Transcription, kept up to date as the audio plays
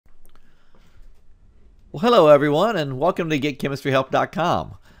Well, hello everyone, and welcome to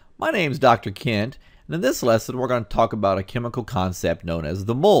GetChemistryHelp.com. My name's Dr. Kent, and in this lesson we're going to talk about a chemical concept known as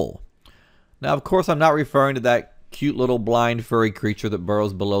the mole. Now, of course, I'm not referring to that cute little blind furry creature that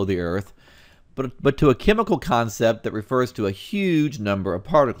burrows below the earth, but to a chemical concept that refers to a huge number of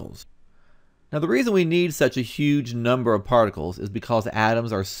particles. Now, the reason we need such a huge number of particles is because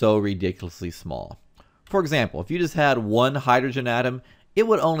atoms are so ridiculously small. For example, if you just had one hydrogen atom, it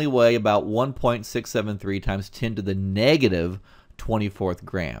would only weigh about 1.673 times 10 to the negative 24th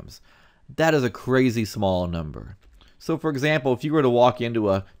grams. That is a crazy small number. So for example, if you were to walk into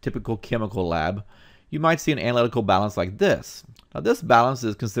a typical chemical lab, you might see an analytical balance like this. Now this balance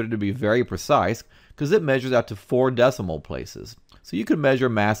is considered to be very precise because it measures out to 4 decimal places. So you can measure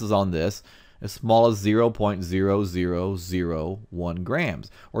masses on this as small as 0.0001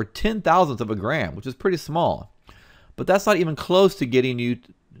 grams, or 10,000ths of a gram, which is pretty small. But that's not even close to getting you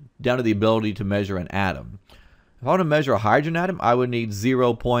down to the ability to measure an atom. If I want to measure a hydrogen atom, I would need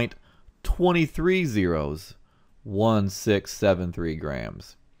 0.23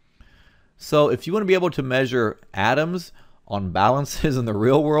 grams. So if you want to be able to measure atoms on balances in the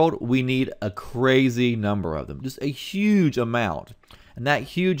real world, we need a crazy number of them, just a huge amount. And that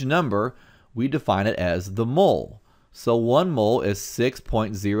huge number, we define it as the mole. So 1 mole is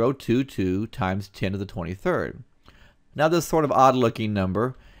 6.022 times 10 to the 23rd. Now this sort of odd looking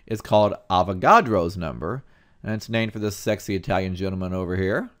number is called Avogadro's number, and it's named for this sexy Italian gentleman over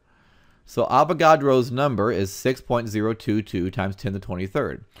here. So Avogadro's number is 6.022 times 10 to the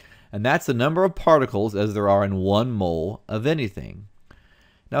 23rd. And that's the number of particles as there are in 1 mole of anything.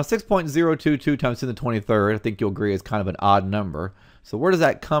 Now 6.022 times 10 to the 23rd, I think you'll agree, is kind of an odd number. So where does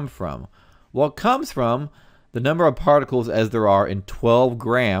that come from? Well, it comes from the number of particles as there are in 12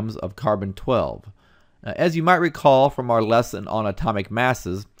 grams of carbon-12. Now, as you might recall from our lesson on atomic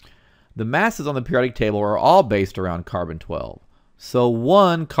masses, the masses on the periodic table are all based around carbon-12. So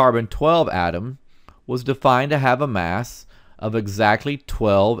one carbon-12 atom was defined to have a mass of exactly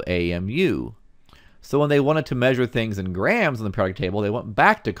 12 AMU. So when they wanted to measure things in grams on the periodic table, they went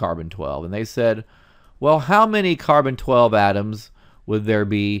back to carbon-12 and they said, well, how many carbon-12 atoms would there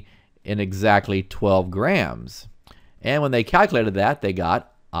be in exactly 12 grams? And when they calculated that, they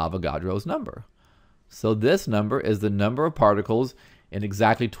got Avogadro's number. So this number is the number of particles in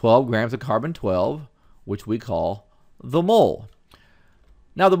exactly 12 grams of carbon-12, which we call the mole.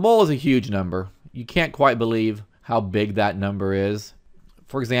 Now the mole is a huge number. You can't quite believe how big that number is.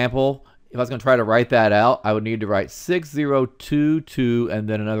 For example, if I was going to try to write that out, I would need to write 6022 and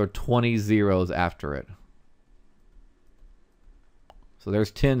then another 20 zeros after it. So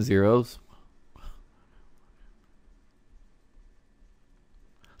there's 10 zeros.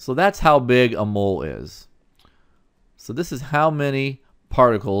 So that's how big a mole is. So this is how many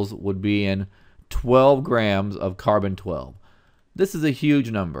particles would be in 12 grams of carbon-12. This is a huge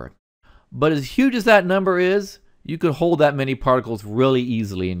number. But as huge as that number is, you could hold that many particles really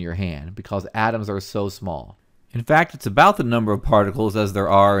easily in your hand because atoms are so small. In fact, it's about the number of particles as there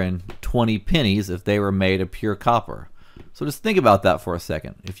are in 20 pennies if they were made of pure copper. So just think about that for a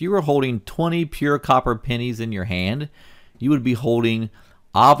second. If you were holding 20 pure copper pennies in your hand, you would be holding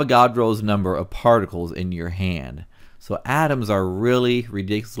Avogadro's number of particles in your hand. So atoms are really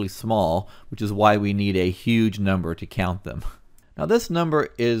ridiculously small, which is why we need a huge number to count them. Now this number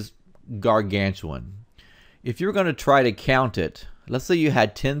is gargantuan. If you're going to try to count it, let's say you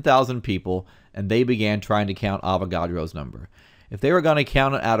had 10,000 people and they began trying to count Avogadro's number. If they were going to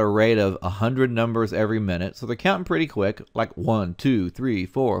count it at a rate of 100 numbers every minute, so they're counting pretty quick, like 1, 2, 3,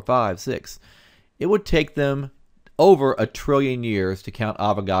 4, 5, 6, it would take them over 1 trillion years to count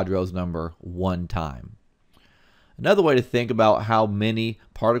Avogadro's number one time. Another way to think about how many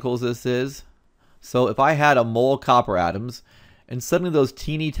particles this is, so if I had a mole of copper atoms and suddenly those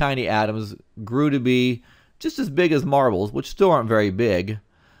teeny tiny atoms grew to be just as big as marbles, which still aren't very big,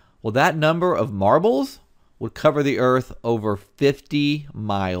 well, that number of marbles would cover the earth over 50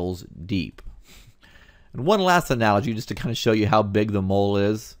 miles deep. And one last analogy just to kind of show you how big the mole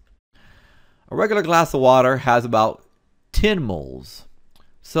is. A regular glass of water has about 10 moles.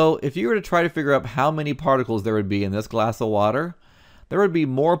 So if you were to try to figure out how many particles there would be in this glass of water, there would be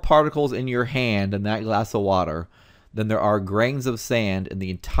more particles in your hand in that glass of water than there are grains of sand in the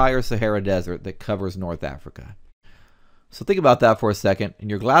entire Sahara Desert that covers North Africa. So think about that for a second. In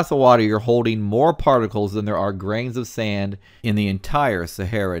your glass of water, you're holding more particles than there are grains of sand in the entire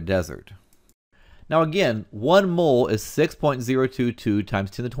Sahara Desert. Now again, 1 mole is 6.022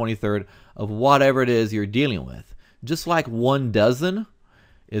 times 10 to the 23rd of whatever it is you're dealing with. Just like 1 dozen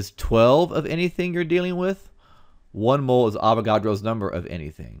is 12 of anything you're dealing with, 1 mole is Avogadro's number of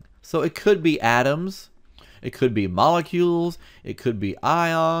anything. So it could be atoms, It could be molecules, it could be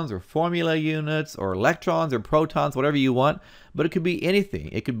ions or formula units or electrons or protons, whatever you want, but it could be anything.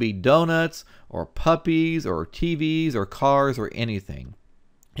 It could be donuts or puppies or TVs or cars or anything.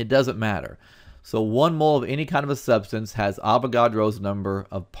 It doesn't matter. So 1 mole of any kind of a substance has Avogadro's number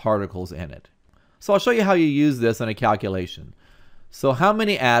of particles in it. So I'll show you how you use this in a calculation. So how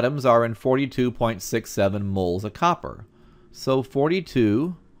many atoms are in 42.67 moles of copper? So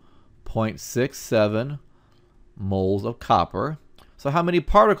 42.67 moles of copper. So how many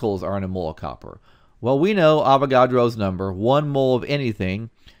particles are in a mole of copper? Well, we know Avogadro's number, 1 mole of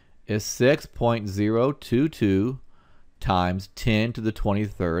anything, is 6.022 times 10 to the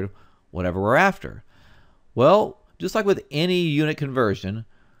 23rd, whatever we're after. Well, just like with any unit conversion,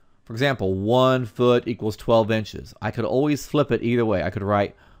 for example, 1 foot equals 12 inches. I could always flip it either way. I could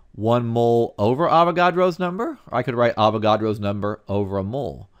write 1 mole over Avogadro's number, or I could write Avogadro's number over a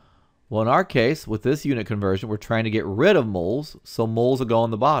mole. Well, in our case, with this unit conversion, we're trying to get rid of moles, so moles will go on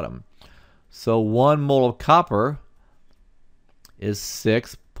the bottom. So 1 mole of copper is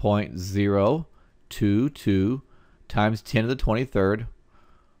 6.022 times 10 to the 23rd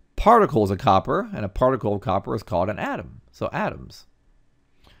particles of copper, and a particle of copper is called an atom. So atoms.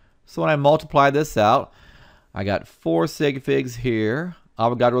 So when I multiply this out, I got 4 sig figs here.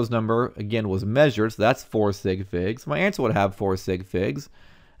 Avogadro's number, again, was measured, so that's 4 sig figs. My answer would have 4 sig figs.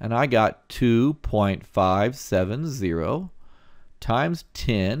 And I got 2.570 times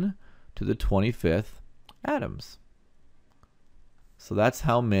 10 to the 25th atoms. So that's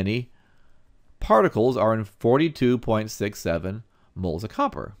how many particles are in 42.67 moles of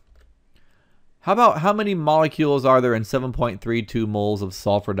copper. How about how many molecules are there in 7.32 moles of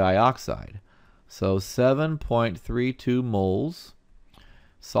sulfur dioxide? So 7.32 moles.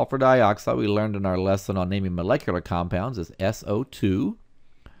 Sulfur dioxide, we learned in our lesson on naming molecular compounds, is SO2.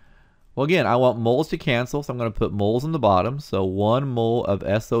 Well, again, I want moles to cancel, so I'm going to put moles in the bottom. So 1 mole of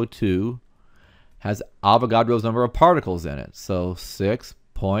SO2 has Avogadro's number of particles in it. So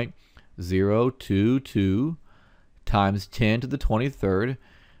 6.022 times 10 to the 23rd.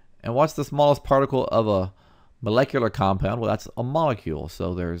 And what's the smallest particle of a molecular compound? Well, that's a molecule.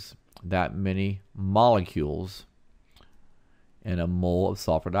 So there's that many molecules in a mole of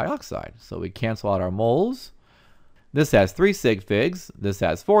sulfur dioxide. So we cancel out our moles. This has 3 sig figs. This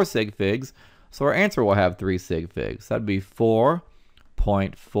has 4 sig figs. So our answer will have 3 sig figs. That'd be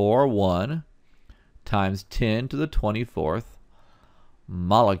 4.41 times 10 to the 24th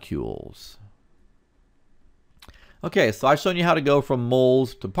molecules. Okay, so I've shown you how to go from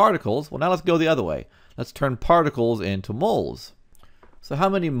moles to particles. Well, now let's go the other way. Let's turn particles into moles. So how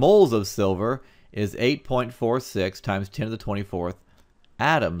many moles of silver is 8.46 times 10 to the 24th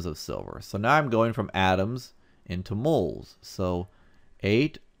atoms of silver? So now I'm going from atoms into moles. So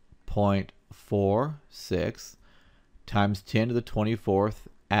 8.46 times 10 to the 24th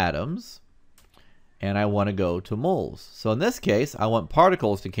atoms. And I want to go to moles. So in this case, I want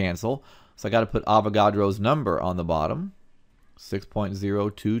particles to cancel. So I got to put Avogadro's number on the bottom.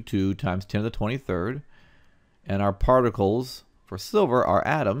 6.022 times 10 to the 23rd. And our particles for silver are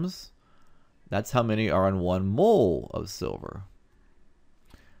atoms. That's how many are in 1 mole of silver.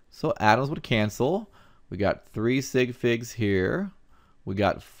 So atoms would cancel. We got 3 sig figs here. We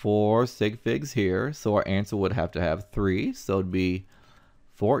got 4 sig figs here. So our answer would have to have 3. So it'd be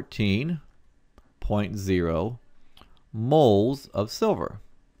 14.0 moles of silver.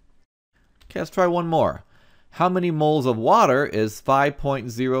 Okay, let's try one more. How many moles of water is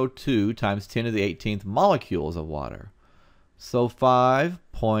 5.02 times 10 to the 18th molecules of water? So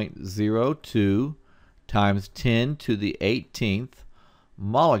 5.02 times 10 to the 18th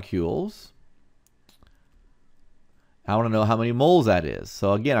molecules. I want to know how many moles that is.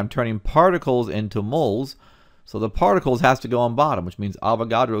 So again, I'm turning particles into moles. So the particles has to go on bottom, which means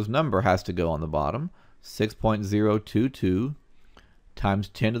Avogadro's number has to go on the bottom. 6.022 times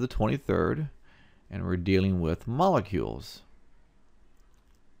 10 to the 23rd. And we're dealing with molecules.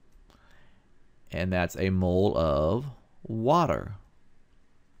 And that's a mole of water.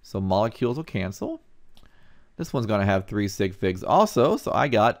 So molecules will cancel. This one's going to have 3 sig figs also. So I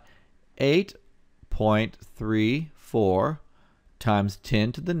got 8.34 times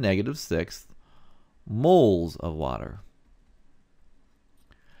 10 to the negative 6th moles of water.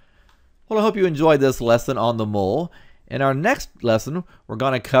 Well, I hope you enjoyed this lesson on the mole. In our next lesson, we're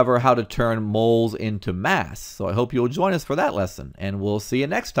going to cover how to turn moles into mass. So I hope you'll join us for that lesson. And we'll see you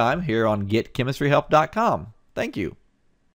next time here on GetChemistryHelp.com. Thank you.